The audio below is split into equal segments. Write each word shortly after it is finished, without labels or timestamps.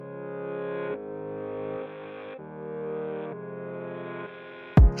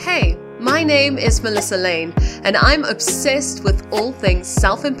Hey, my name is Melissa Lane, and I'm obsessed with all things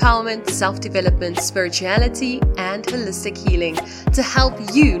self-empowerment, self-development, spirituality, and holistic healing to help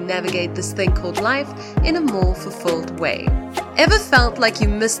you navigate this thing called life in a more fulfilled way. Ever felt like you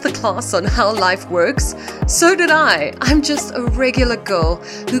missed the class on how life works? So did I. I'm just a regular girl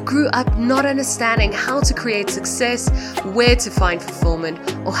who grew up not understanding how to create success, where to find fulfillment,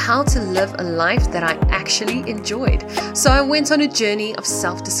 or how to live a life that I actually enjoyed. So I went on a journey of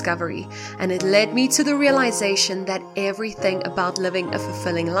self-discovery, and it led me to the realization that everything about living a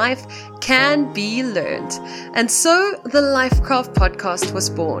fulfilling life can be learned. And so the Lifecraft podcast was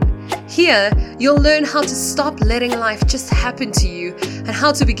born. Here, you'll learn how to stop letting life just happen to you and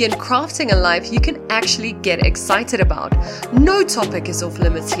how to begin crafting a life you can actually get excited about. No topic is off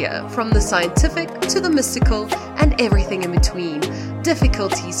limits here, from the scientific to the mystical and everything in between.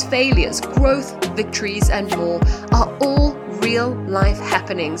 Difficulties, failures, growth, victories, and more are all real life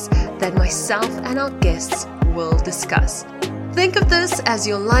happenings that myself and our guests will discuss. Think of this as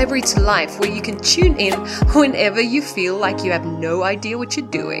your library to life, where you can tune in whenever you feel like you have no idea what you're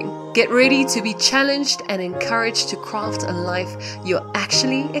doing. Get ready to be challenged and encouraged to craft a life you're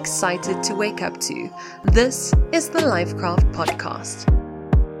actually excited to wake up to. This is the Lifecraft Podcast.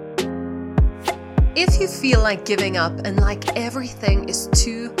 If you feel like giving up and like everything is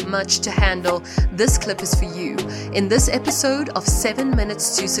too much to handle, this clip is for you. In this episode of 7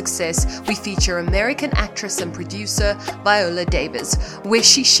 Minutes to Success, we feature American actress and producer Viola, where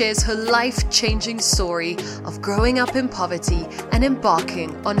she shares her life-changing story of growing up in poverty and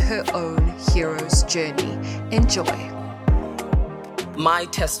embarking on her own hero's journey. Enjoy. My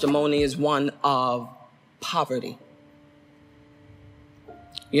testimony is one of poverty.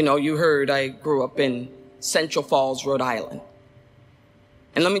 You know, you heard I grew up in Central Falls, Rhode Island.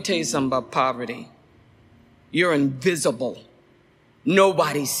 And let me tell you something about poverty. You're invisible.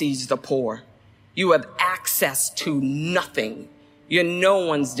 Nobody sees the poor. You have access to nothing. You're no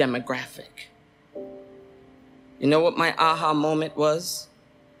one's demographic. You know what my aha moment was?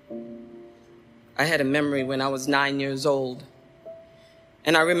 I had a memory when I was 9 years old.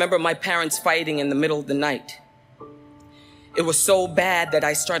 And I remember my parents fighting in the middle of the night. It was so bad that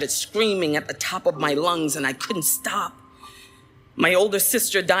I started screaming at the top of my lungs and I couldn't stop. My older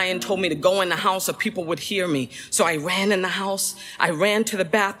sister, Diane, told me to go in the house so people would hear me. So I ran in the house. I ran to the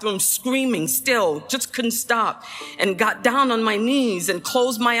bathroom screaming still, just couldn't stop, and got down on my knees and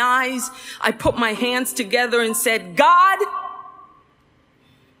closed my eyes. I put my hands together and said, God,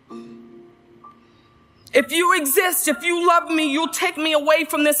 if you exist, if you love me, you'll take me away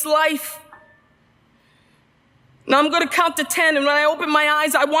from this life. Now I'm going to count to 10, and when I open my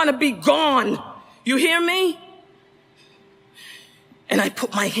eyes, I want to be gone. You hear me? And I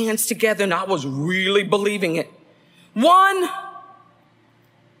put my hands together, and I was really believing it. 1.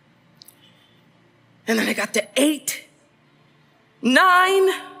 And then I got to 8, 9,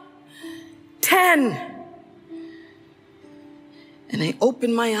 10. And I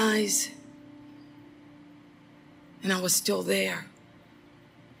opened my eyes, and I was still there.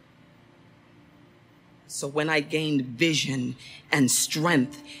 So when I gained vision and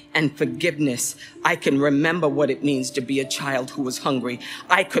strength and forgiveness, I can remember what it means to be a child who was hungry.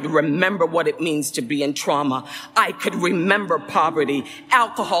 I could remember what it means to be in trauma. I could remember poverty,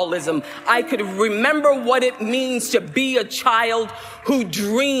 alcoholism. I could remember what it means to be a child who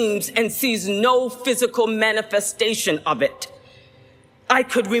dreams and sees no physical manifestation of it. I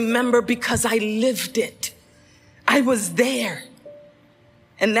could remember because I lived it. I was there.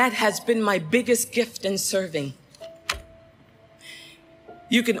 And that has been my biggest gift in serving.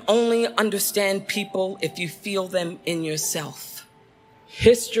 You can only understand people if you feel them in yourself.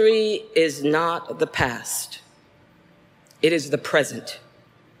 History is not the past. It is the present.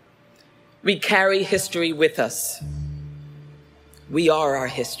 We carry history with us. We are our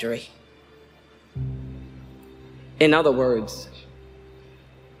history. In other words,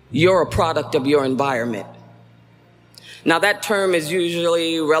 you're a product of your environment. Now, that term is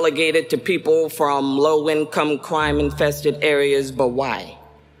usually relegated to people from low-income, crime-infested areas, but why?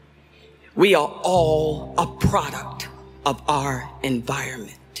 We are all a product of our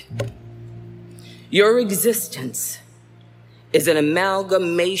environment. Your existence is an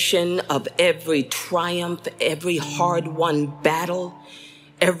amalgamation of every triumph, every hard-won battle,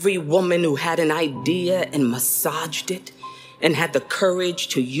 every woman who had an idea and massaged it and had the courage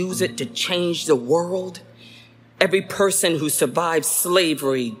to use it to change the world. Every person who survived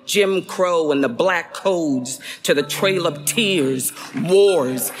slavery, Jim Crow, and the black codes to the Trail of Tears,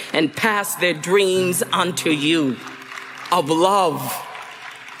 wars, and passed their dreams onto you of love,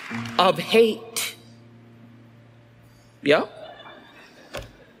 of hate. Yeah?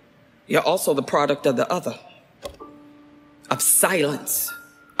 You're also the product of the other, of silence,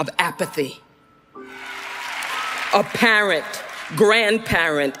 of apathy. A parent,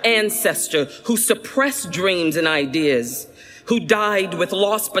 grandparent, ancestor who suppressed dreams and ideas, who died with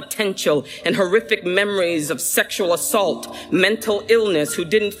lost potential and horrific memories of sexual assault, mental illness, who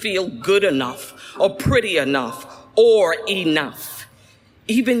didn't feel good enough or pretty enough or enough.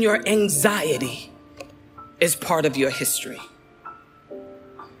 Even your anxiety is part of your history.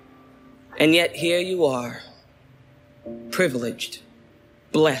 And yet here you are, privileged,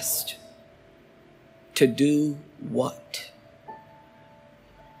 blessed, to do what?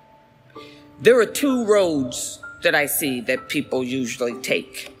 There are two roads that I see that people usually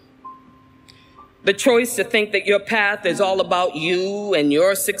take. The choice to think that your path is all about you and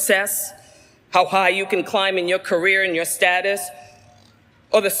your success, how high you can climb in your career and your status,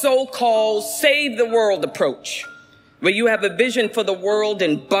 or the so-called save the world approach, where you have a vision for the world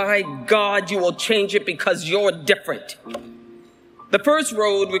and by God, you will change it because you're different. The first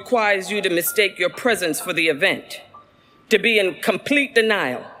road requires you to mistake your presence for the event, to be in complete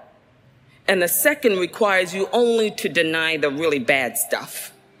denial. And the second requires you only to deny the really bad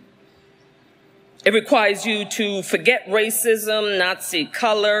stuff. It requires you to forget racism, not see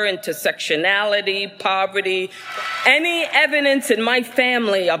color, intersectionality, poverty, any evidence in my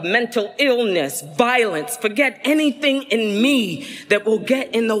family of mental illness, violence. Forget anything in me that will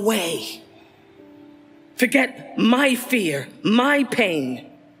get in the way. Forget my fear, my pain.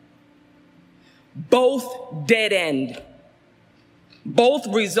 Both dead end. Both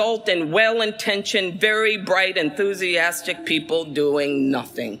result in well-intentioned, very bright, enthusiastic people doing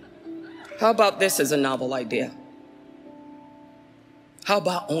nothing. How about this as a novel idea? How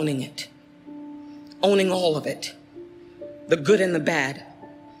about owning it? Owning all of it. The good and the bad.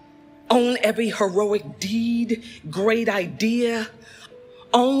 Own every heroic deed, great idea.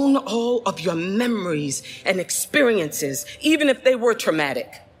 Own all of your memories and experiences, even if they were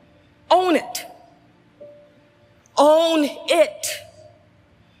traumatic. Own it. Own it.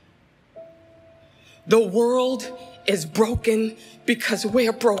 The world is broken because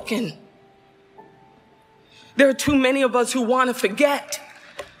we're broken. There are too many of us who want to forget.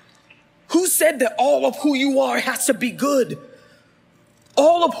 Who said that all of who you are has to be good?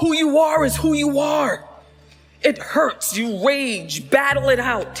 All of who you are is who you are. It hurts. You rage, battle it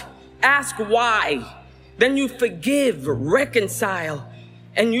out, ask why. Then you forgive, reconcile,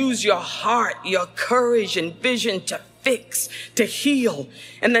 and use your heart, your courage and vision to fix, to heal,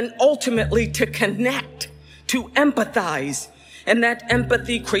 and then ultimately to connect, to empathize. And that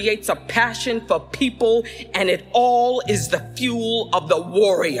empathy creates a passion for people, and it all is the fuel of the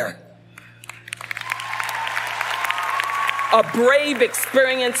warrior. A brave,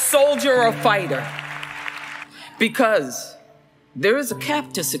 experienced soldier or fighter. Because there is a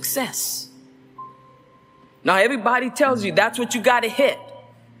cap to success. Now, everybody tells you that's what you got to hit.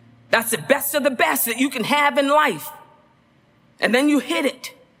 That's the best of the best that you can have in life. And then you hit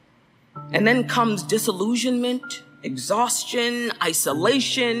it. And then comes disillusionment, exhaustion,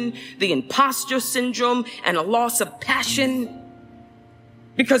 isolation, the imposter syndrome, and a loss of passion.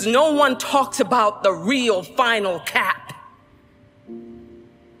 Because no one talks about the real final cap.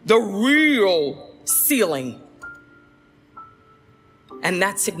 The real ceiling. And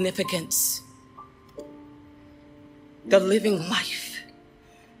that significance. The living life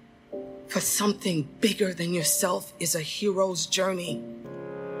for something bigger than yourself is a hero's journey.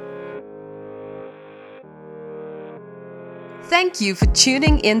 Thank you for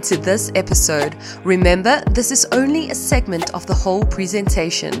tuning into this episode. Remember, this is only a segment of the whole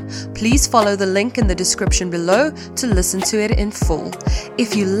presentation. Please follow the link in the description below to listen to it in full.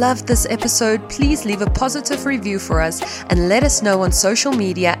 If you loved this episode, please leave a positive review for us and let us know on social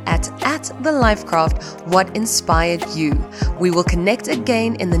media at @TheLifeCraft what inspired you. We will connect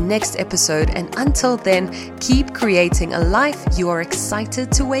again in the next episode, and until then, keep creating a life you are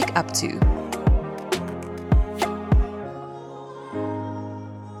excited to wake up to.